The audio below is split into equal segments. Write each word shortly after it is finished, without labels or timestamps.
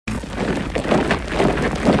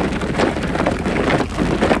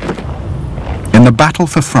In the battle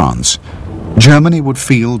for France, Germany would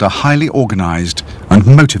field a highly organized and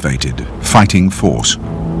motivated fighting force.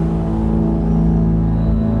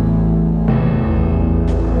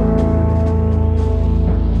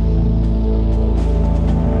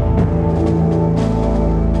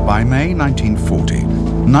 By May 1940,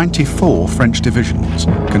 94 French divisions,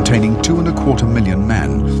 containing 2.25 million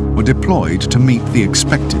men, were deployed to meet the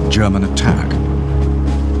expected German attack.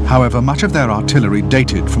 However, much of their artillery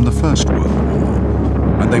dated from the First World War,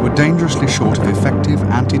 and they were dangerously short of effective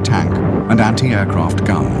anti-tank and anti-aircraft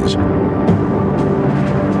guns.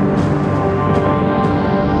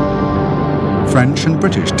 French and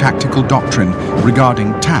British tactical doctrine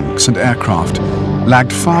regarding tanks and aircraft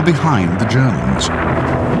lagged far behind the Germans.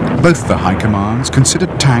 Both the high commands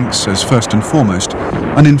considered tanks as first and foremost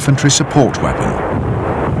an infantry support weapon.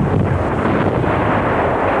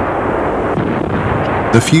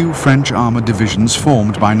 The few French armoured divisions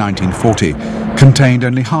formed by 1940 contained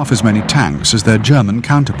only half as many tanks as their German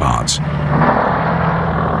counterparts.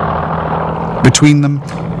 Between them,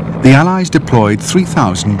 the Allies deployed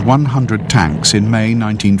 3,100 tanks in May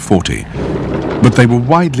 1940, but they were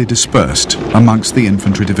widely dispersed amongst the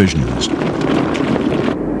infantry divisions.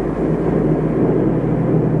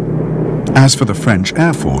 As for the French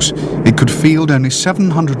Air Force, it could field only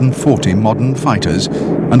 740 modern fighters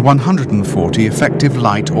and 140 effective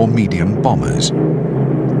light or medium bombers.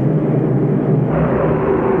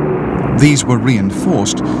 These were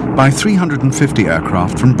reinforced by 350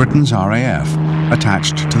 aircraft from Britain's RAF,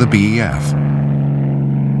 attached to the BEF.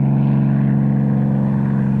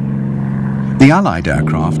 The Allied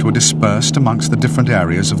aircraft were dispersed amongst the different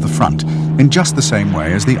areas of the front in just the same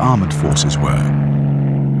way as the armoured forces were.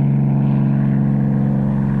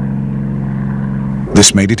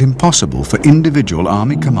 This made it impossible for individual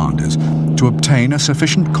army commanders to obtain a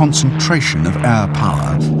sufficient concentration of air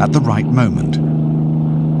power at the right moment.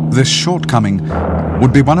 This shortcoming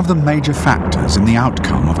would be one of the major factors in the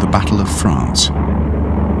outcome of the Battle of France.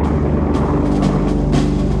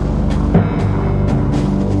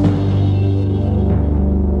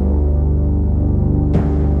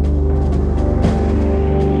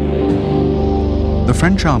 The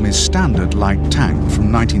French Army's standard light tank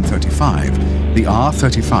from 1935, the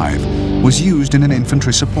R-35, was used in an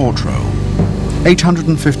infantry support role.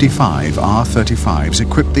 855 R-35s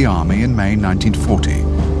equipped the Army in May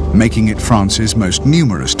 1940, making it France's most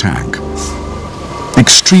numerous tank.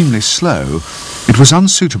 Extremely slow, it was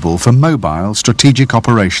unsuitable for mobile strategic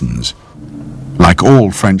operations. Like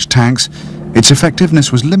all French tanks, its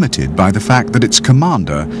effectiveness was limited by the fact that its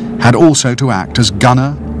commander had also to act as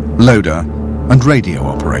gunner, loader, and radio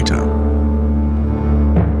operator.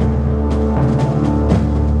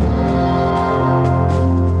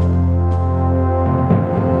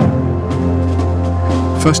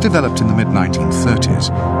 First developed in the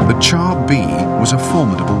mid-1930s, the Char B was a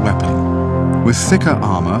formidable weapon, with thicker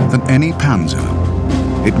armour than any Panzer.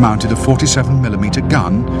 It mounted a 47mm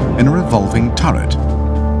gun in a revolving turret,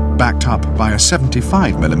 backed up by a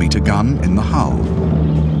 75mm gun in the hull.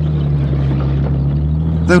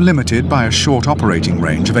 Though limited by a short operating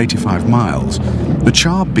range of 85 miles, the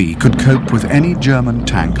Char B could cope with any German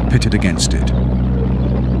tank pitted against it.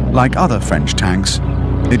 Like other French tanks,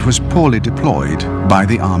 it was poorly deployed by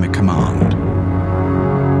the Army Command.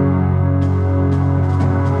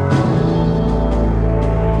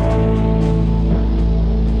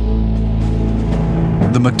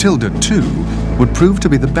 The Matilda II would prove to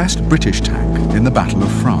be the best British tank in the Battle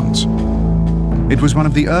of France. It was one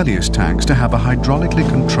of the earliest tanks to have a hydraulically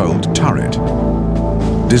controlled turret.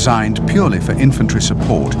 Designed purely for infantry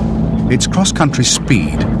support, its cross-country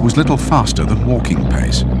speed was little faster than walking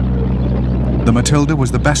pace. The Matilda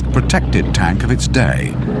was the best protected tank of its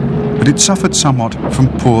day, but it suffered somewhat from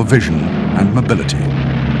poor vision and mobility.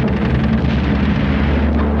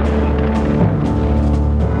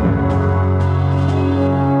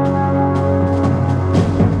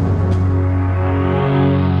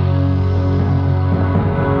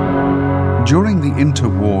 During the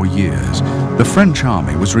interwar years, the French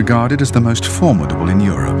army was regarded as the most formidable in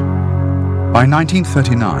Europe. By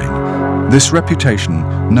 1939, this reputation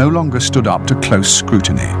no longer stood up to close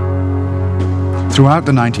scrutiny. Throughout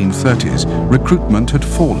the 1930s, recruitment had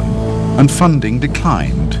fallen and funding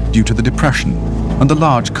declined due to the Depression and the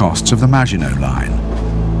large costs of the Maginot Line.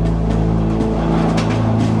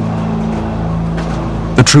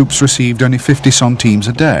 The troops received only 50 centimes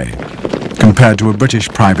a day, compared to a British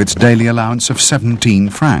private's daily allowance of 17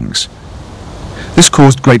 francs. This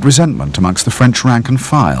caused great resentment amongst the French rank and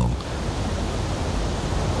file.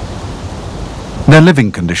 Their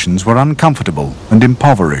living conditions were uncomfortable and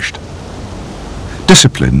impoverished.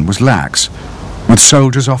 Discipline was lax, with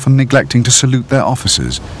soldiers often neglecting to salute their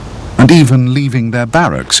officers, and even leaving their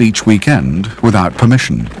barracks each weekend without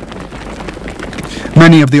permission.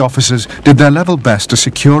 Many of the officers did their level best to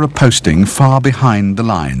secure a posting far behind the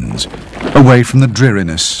lines, away from the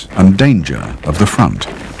dreariness and danger of the front.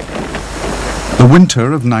 The winter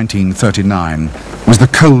of 1939 was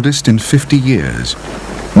the coldest in 50 years,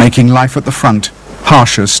 making life at the front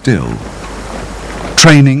harsher still.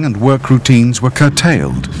 Training and work routines were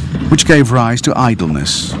curtailed, which gave rise to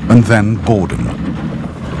idleness and then boredom.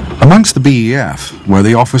 Amongst the BEF, where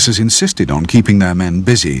the officers insisted on keeping their men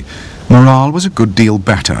busy, morale was a good deal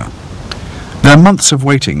better. Their months of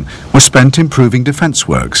waiting were spent improving defence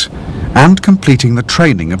works and completing the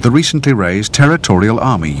training of the recently raised territorial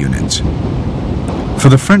army units. For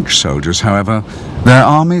the French soldiers, however, their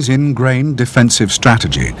army's ingrained defensive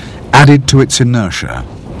strategy added to its inertia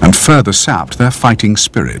and further sapped their fighting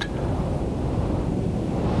spirit.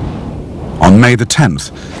 On May the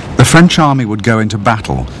 10th, the French army would go into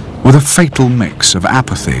battle with a fatal mix of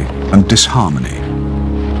apathy and disharmony.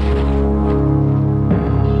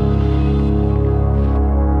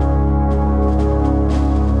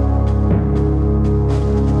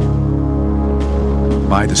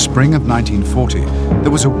 By the spring of 1940,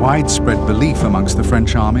 there was a widespread belief amongst the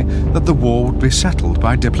French army that the war would be settled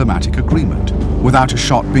by diplomatic agreement, without a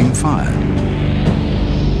shot being fired.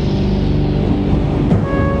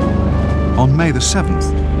 On May the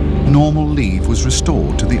 7th, normal leave was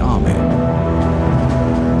restored to the army.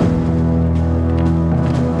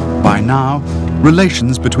 By now,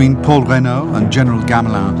 relations between Paul Reynaud and General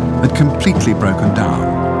Gamelin had completely broken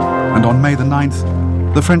down, and on May the 9th,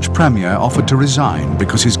 the French Premier offered to resign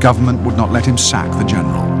because his government would not let him sack the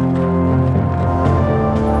general.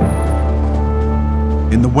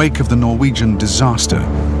 In the wake of the Norwegian disaster,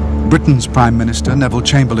 Britain's Prime Minister Neville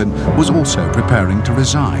Chamberlain was also preparing to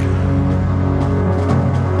resign.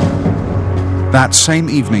 That same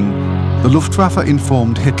evening, the Luftwaffe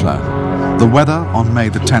informed Hitler the weather on May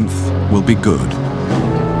the 10th will be good.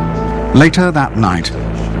 Later that night,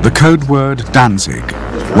 the code word Danzig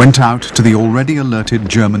went out to the already alerted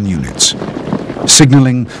German units,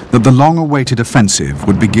 signalling that the long-awaited offensive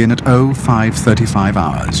would begin at 05:35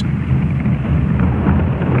 hours.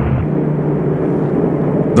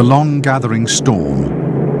 The long-gathering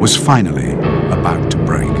storm was finally about to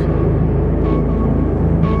break.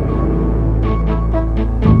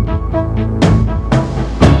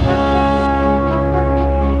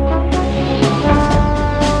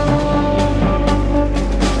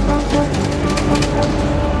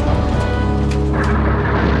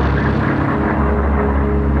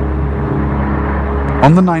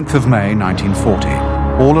 On the 9th of May 1940,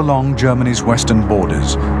 all along Germany's western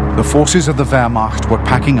borders, the forces of the Wehrmacht were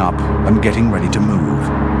packing up and getting ready to move.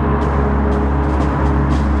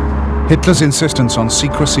 Hitler's insistence on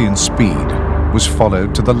secrecy and speed was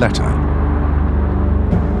followed to the letter.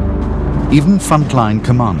 Even frontline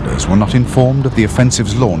commanders were not informed of the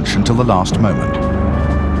offensive's launch until the last moment.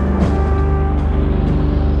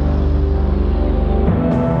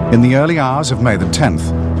 In the early hours of May the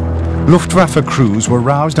 10th, Luftwaffe crews were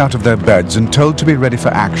roused out of their beds and told to be ready for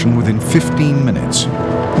action within 15 minutes.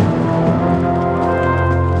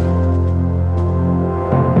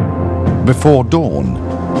 Before dawn,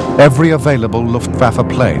 every available Luftwaffe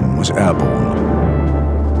plane was airborne.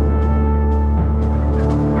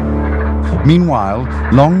 Meanwhile,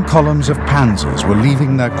 long columns of panzers were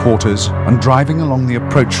leaving their quarters and driving along the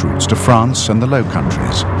approach routes to France and the Low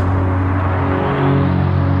Countries.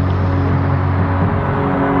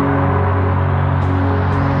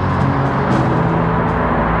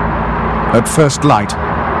 At first light,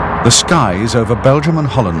 the skies over Belgium and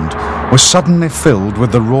Holland were suddenly filled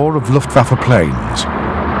with the roar of Luftwaffe planes.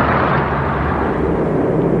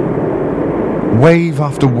 Wave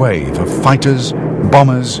after wave of fighters,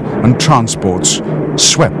 bombers and transports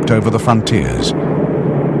swept over the frontiers.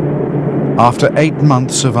 After 8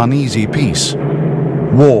 months of uneasy peace,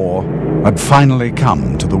 war had finally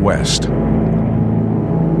come to the West.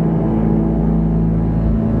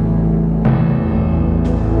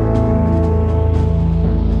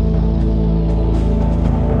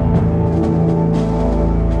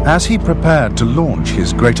 As he prepared to launch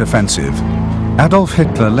his great offensive, Adolf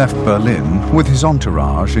Hitler left Berlin with his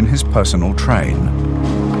entourage in his personal train.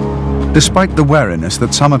 Despite the wariness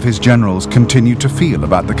that some of his generals continued to feel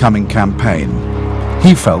about the coming campaign,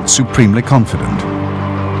 he felt supremely confident.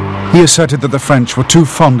 He asserted that the French were too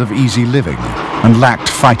fond of easy living and lacked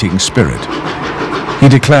fighting spirit. He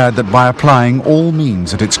declared that by applying all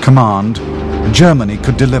means at its command, Germany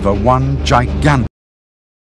could deliver one gigantic